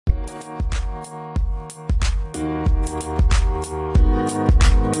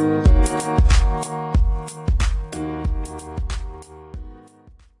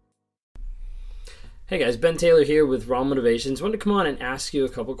Hey guys, Ben Taylor here with Raw Motivations. I wanted to come on and ask you a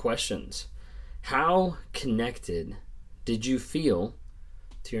couple questions. How connected did you feel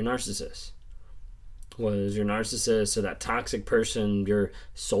to your narcissist? Was your narcissist or that toxic person your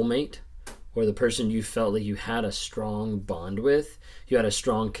soulmate? Or the person you felt that you had a strong bond with? You had a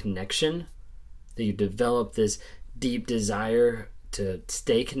strong connection? That you developed this deep desire to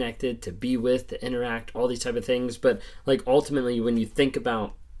stay connected, to be with, to interact, all these type of things. But like ultimately when you think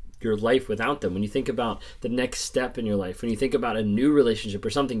about your life without them, when you think about the next step in your life, when you think about a new relationship or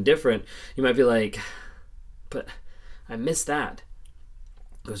something different, you might be like, but I miss that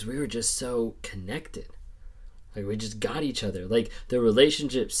because we were just so connected. Like we just got each other. Like the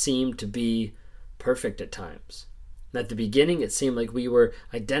relationship seemed to be perfect at times. And at the beginning, it seemed like we were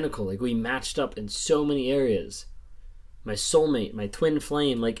identical, like we matched up in so many areas. My soulmate, my twin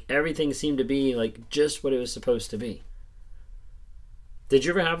flame, like everything seemed to be like just what it was supposed to be. Did you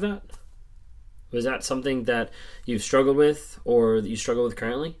ever have that? Was that something that you've struggled with or that you struggle with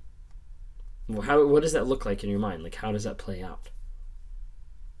currently? What does that look like in your mind? Like, how does that play out?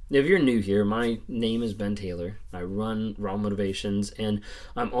 If you're new here, my name is Ben Taylor. I run Raw Motivations, and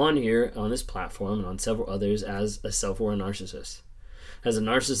I'm on here on this platform and on several others as a self-aware narcissist. As a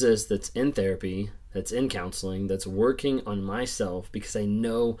narcissist that's in therapy, that's in counseling, that's working on myself because I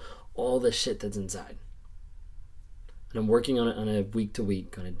know all the shit that's inside. And I'm working on it on a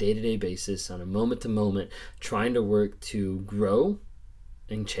week-to-week, on a day-to-day basis, on a moment-to-moment, trying to work to grow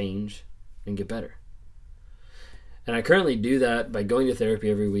and change and get better. And I currently do that by going to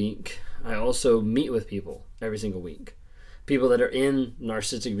therapy every week. I also meet with people every single week. People that are in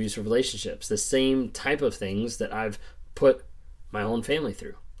narcissistic abusive relationships, the same type of things that I've put my own family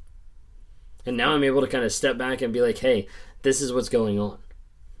through. And now I'm able to kind of step back and be like, hey, this is what's going on.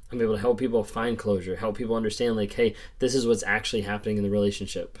 I'm able to help people find closure, help people understand like, hey, this is what's actually happening in the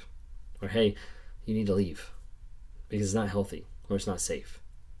relationship. Or, hey, you need to leave because it's not healthy or it's not safe.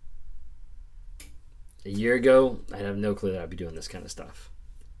 A year ago, I'd have no clue that I'd be doing this kind of stuff.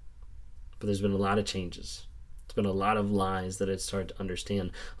 But there's been a lot of changes. It's been a lot of lies that I started to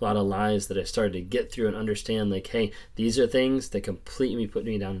understand, a lot of lies that I started to get through and understand like, hey, these are things that completely put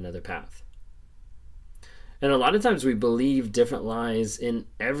me down another path. And a lot of times we believe different lies in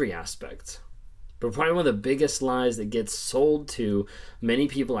every aspect. But probably one of the biggest lies that gets sold to many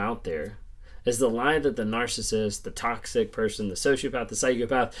people out there is the lie that the narcissist, the toxic person, the sociopath, the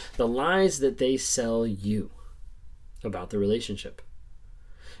psychopath, the lies that they sell you about the relationship.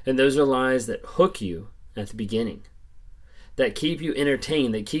 And those are lies that hook you at the beginning, that keep you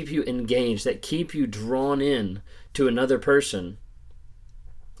entertained, that keep you engaged, that keep you drawn in to another person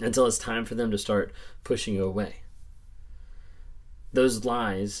until it's time for them to start pushing you away. Those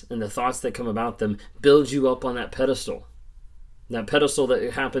lies and the thoughts that come about them build you up on that pedestal. That pedestal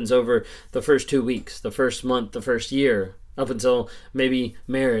that happens over the first 2 weeks, the first month, the first year, up until maybe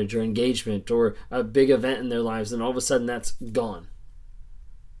marriage or engagement or a big event in their lives, and all of a sudden that's gone.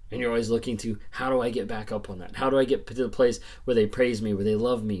 And you're always looking to, how do I get back up on that? How do I get to the place where they praise me, where they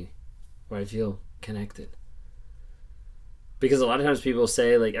love me, where I feel connected? Because a lot of times people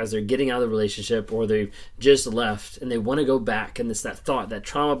say, like, as they're getting out of the relationship or they've just left and they want to go back, and it's that thought, that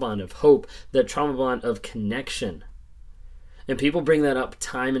trauma bond of hope, that trauma bond of connection. And people bring that up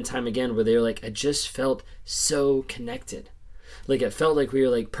time and time again where they're like, I just felt so connected. Like, it felt like we were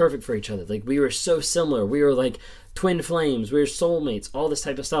like perfect for each other. Like, we were so similar. We were like twin flames. We were soulmates, all this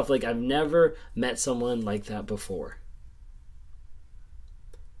type of stuff. Like, I've never met someone like that before.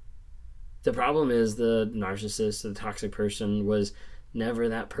 The problem is the narcissist, the toxic person, was never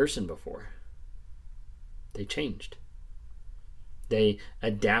that person before. They changed. They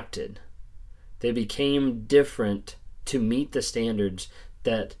adapted. They became different to meet the standards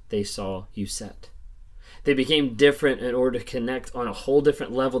that they saw you set. They became different in order to connect on a whole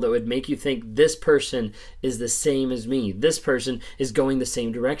different level that would make you think this person is the same as me. This person is going the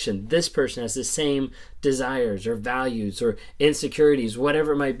same direction. This person has the same desires or values or insecurities,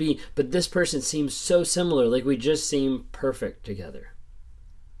 whatever it might be. But this person seems so similar, like we just seem perfect together.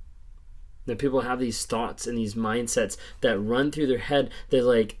 That people have these thoughts and these mindsets that run through their head. They're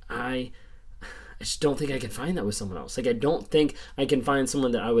like, I just don't think I can find that with someone else. Like, I don't think I can find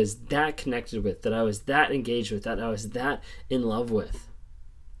someone that I was that connected with, that I was that engaged with, that I was that in love with.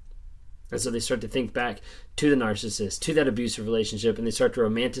 And so they start to think back to the narcissist, to that abusive relationship, and they start to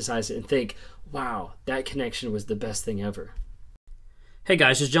romanticize it and think, wow, that connection was the best thing ever. Hey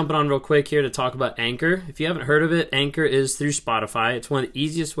guys, just jumping on real quick here to talk about Anchor. If you haven't heard of it, Anchor is through Spotify. It's one of the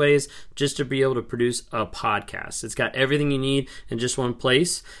easiest ways just to be able to produce a podcast. It's got everything you need in just one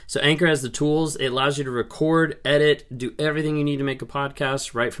place. So Anchor has the tools. It allows you to record, edit, do everything you need to make a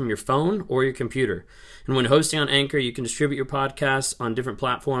podcast right from your phone or your computer. And when hosting on Anchor, you can distribute your podcasts on different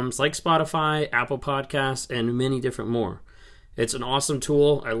platforms like Spotify, Apple Podcasts, and many different more. It's an awesome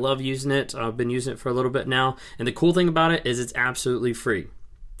tool. I love using it. I've been using it for a little bit now. And the cool thing about it is it's absolutely free.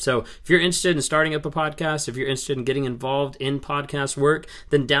 So if you're interested in starting up a podcast, if you're interested in getting involved in podcast work,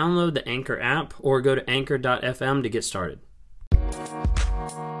 then download the Anchor app or go to anchor.fm to get started.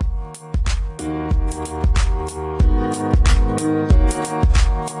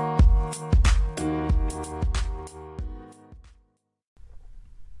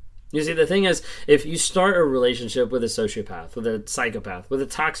 You see, the thing is, if you start a relationship with a sociopath, with a psychopath, with a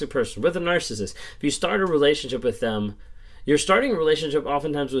toxic person, with a narcissist, if you start a relationship with them, you're starting a relationship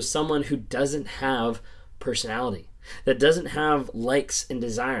oftentimes with someone who doesn't have personality, that doesn't have likes and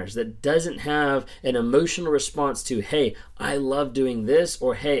desires, that doesn't have an emotional response to, hey, I love doing this,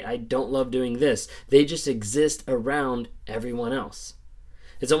 or hey, I don't love doing this. They just exist around everyone else.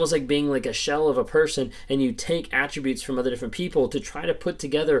 It's almost like being like a shell of a person, and you take attributes from other different people to try to put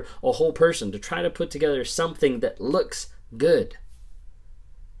together a whole person, to try to put together something that looks good.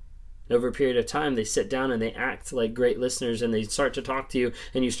 And over a period of time, they sit down and they act like great listeners, and they start to talk to you,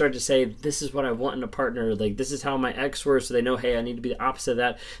 and you start to say, this is what I want in a partner. Like, this is how my ex were, so they know, hey, I need to be the opposite of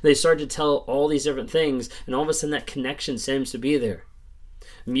that. And they start to tell all these different things, and all of a sudden that connection seems to be there.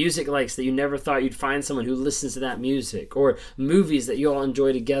 Music likes that you never thought you'd find someone who listens to that music, or movies that you all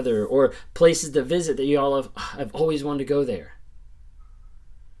enjoy together, or places to visit that you all I've always wanted to go there.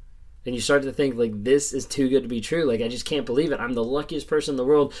 And you start to think, like, this is too good to be true. Like, I just can't believe it. I'm the luckiest person in the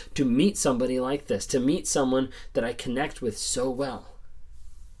world to meet somebody like this, to meet someone that I connect with so well.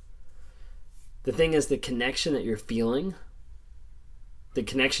 The thing is, the connection that you're feeling, the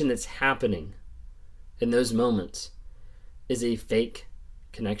connection that's happening in those moments is a fake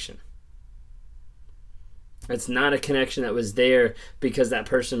connection. It's not a connection that was there because that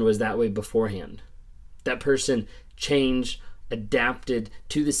person was that way beforehand. That person changed, adapted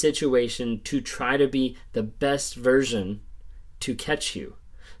to the situation to try to be the best version to catch you,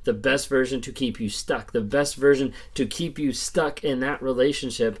 the best version to keep you stuck, the best version to keep you stuck in that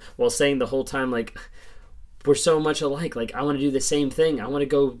relationship, while saying the whole time, like, we're so much alike. Like, I want to do the same thing. I want to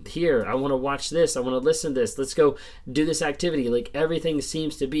go here. I want to watch this. I want to listen to this. Let's go do this activity. Like, everything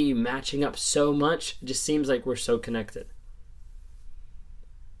seems to be matching up so much. It just seems like we're so connected.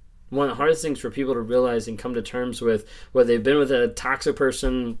 One of the hardest things for people to realize and come to terms with, whether they've been with a toxic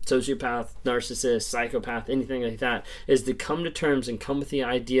person, sociopath, narcissist, psychopath, anything like that, is to come to terms and come with the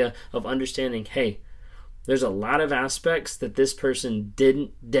idea of understanding, hey, there's a lot of aspects that this person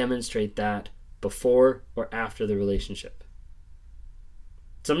didn't demonstrate that before or after the relationship.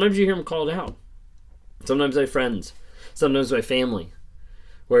 Sometimes you hear them called out. Sometimes by friends. Sometimes by family.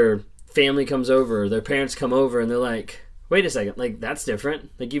 Where family comes over, their parents come over and they're like, wait a second, like, that's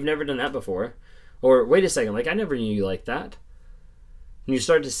different. Like, you've never done that before. Or, wait a second, like, I never knew you like that. And you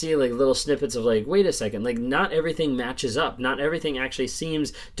start to see, like, little snippets of, like, wait a second, like, not everything matches up. Not everything actually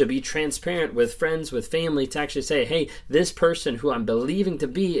seems to be transparent with friends, with family, to actually say, hey, this person who I'm believing to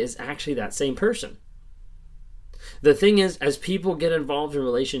be is actually that same person. The thing is, as people get involved in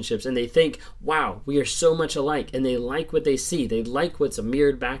relationships and they think, wow, we are so much alike, and they like what they see, they like what's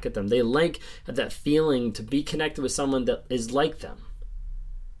mirrored back at them, they like that feeling to be connected with someone that is like them,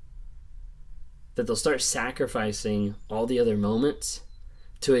 that they'll start sacrificing all the other moments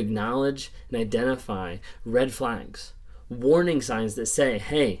to acknowledge and identify red flags, warning signs that say,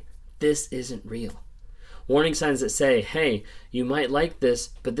 hey, this isn't real. Warning signs that say, hey, you might like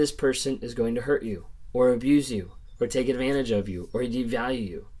this, but this person is going to hurt you, or abuse you, or take advantage of you, or devalue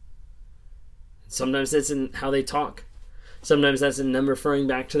you. Sometimes that's in how they talk. Sometimes that's in them referring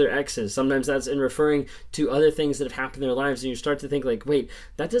back to their exes. Sometimes that's in referring to other things that have happened in their lives, and you start to think, like, wait,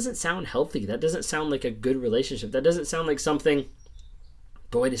 that doesn't sound healthy. That doesn't sound like a good relationship. That doesn't sound like something.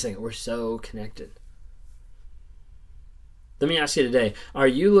 But wait a second, we're so connected. Let me ask you today, are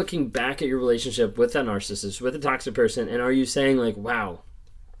you looking back at your relationship with that narcissist, with a toxic person, and are you saying, like, wow,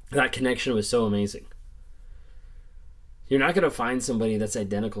 that connection was so amazing? You're not going to find somebody that's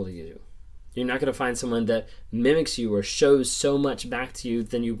identical to you. You're not going to find someone that mimics you or shows so much back to you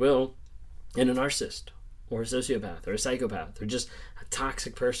than you will in a narcissist or a sociopath or a psychopath or just a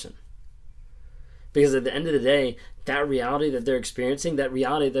toxic person. Because at the end of the day, that reality that they're experiencing, that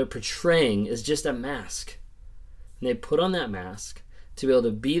reality they're portraying is just a mask. And they put on that mask to be able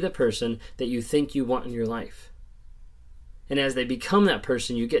to be the person that you think you want in your life. And as they become that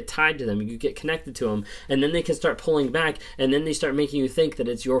person, you get tied to them, you get connected to them, and then they can start pulling back, and then they start making you think that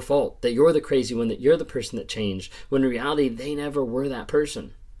it's your fault, that you're the crazy one, that you're the person that changed, when in reality, they never were that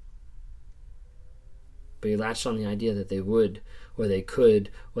person. But you latched on the idea that they would, or they could,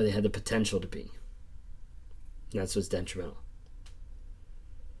 or they had the potential to be. And that's what's detrimental.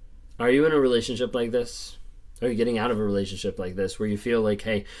 Are you in a relationship like this? Are you getting out of a relationship like this where you feel like,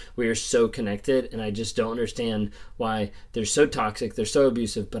 hey, we are so connected and I just don't understand why they're so toxic, they're so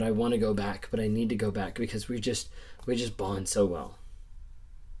abusive, but I want to go back, but I need to go back because we just bond so well.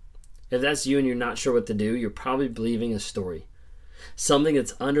 If that's you and you're not sure what to do, you're probably believing a story. Something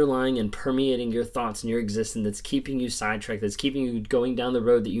that's underlying and permeating your thoughts and your existence, that's keeping you sidetracked, that's keeping you going down the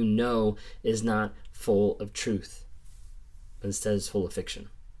road that you know is not full of truth, but instead is full of fiction.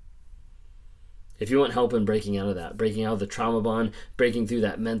 If you want help in breaking out of that, breaking out of the trauma bond, breaking through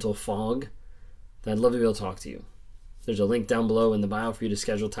that mental fog, then I'd love to be able to talk to you. There's a link down below in the bio for you to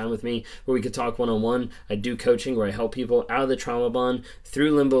schedule time with me where we could talk one-on-one. I do coaching where I help people out of the trauma bond,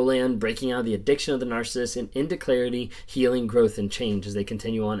 through limbo land, breaking out of the addiction of the narcissist, and into clarity, healing, growth, and change as they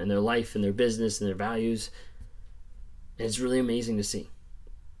continue on in their life, in their business, and their values. And it's really amazing to see.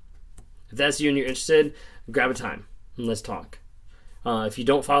 If that's you and you're interested, grab a time and let's talk. If you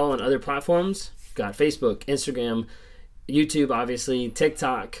don't follow on other platforms, got Facebook, Instagram, YouTube, obviously,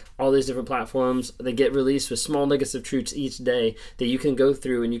 TikTok, all these different platforms. They get released with small nuggets of truths each day that you can go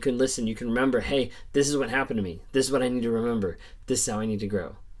through and you can listen. You can remember, hey, this is what happened to me. This is what I need to remember. This is how I need to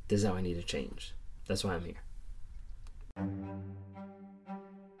grow. This is how I need to change. That's why I'm here.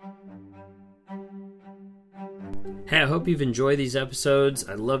 Hey, I hope you've enjoyed these episodes.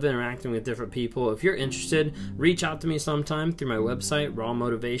 I love interacting with different people. If you're interested, reach out to me sometime through my website, Raw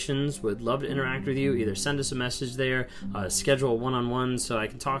Motivations. Would love to interact with you. Either send us a message there, schedule a one-on-one so I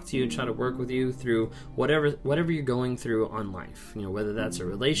can talk to you and try to work with you through whatever you're going through on life. You know, whether that's a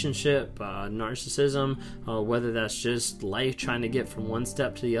relationship, narcissism, whether that's just life trying to get from one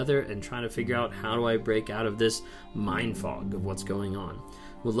step to the other and trying to figure out how do I break out of this mind fog of what's going on.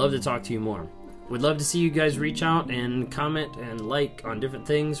 Would love to talk to you more. Would love to see you guys reach out and comment and like on different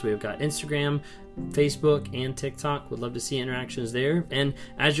things. We've got Instagram, Facebook, and TikTok. Would love to see interactions there. And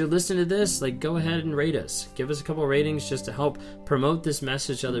as you're listening to this, go ahead and rate us. Give us a couple ratings just to help promote this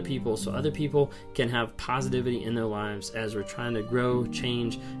message to other people so other people can have positivity in their lives as we're trying to grow,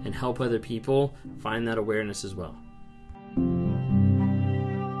 change, and help other people find that awareness as well.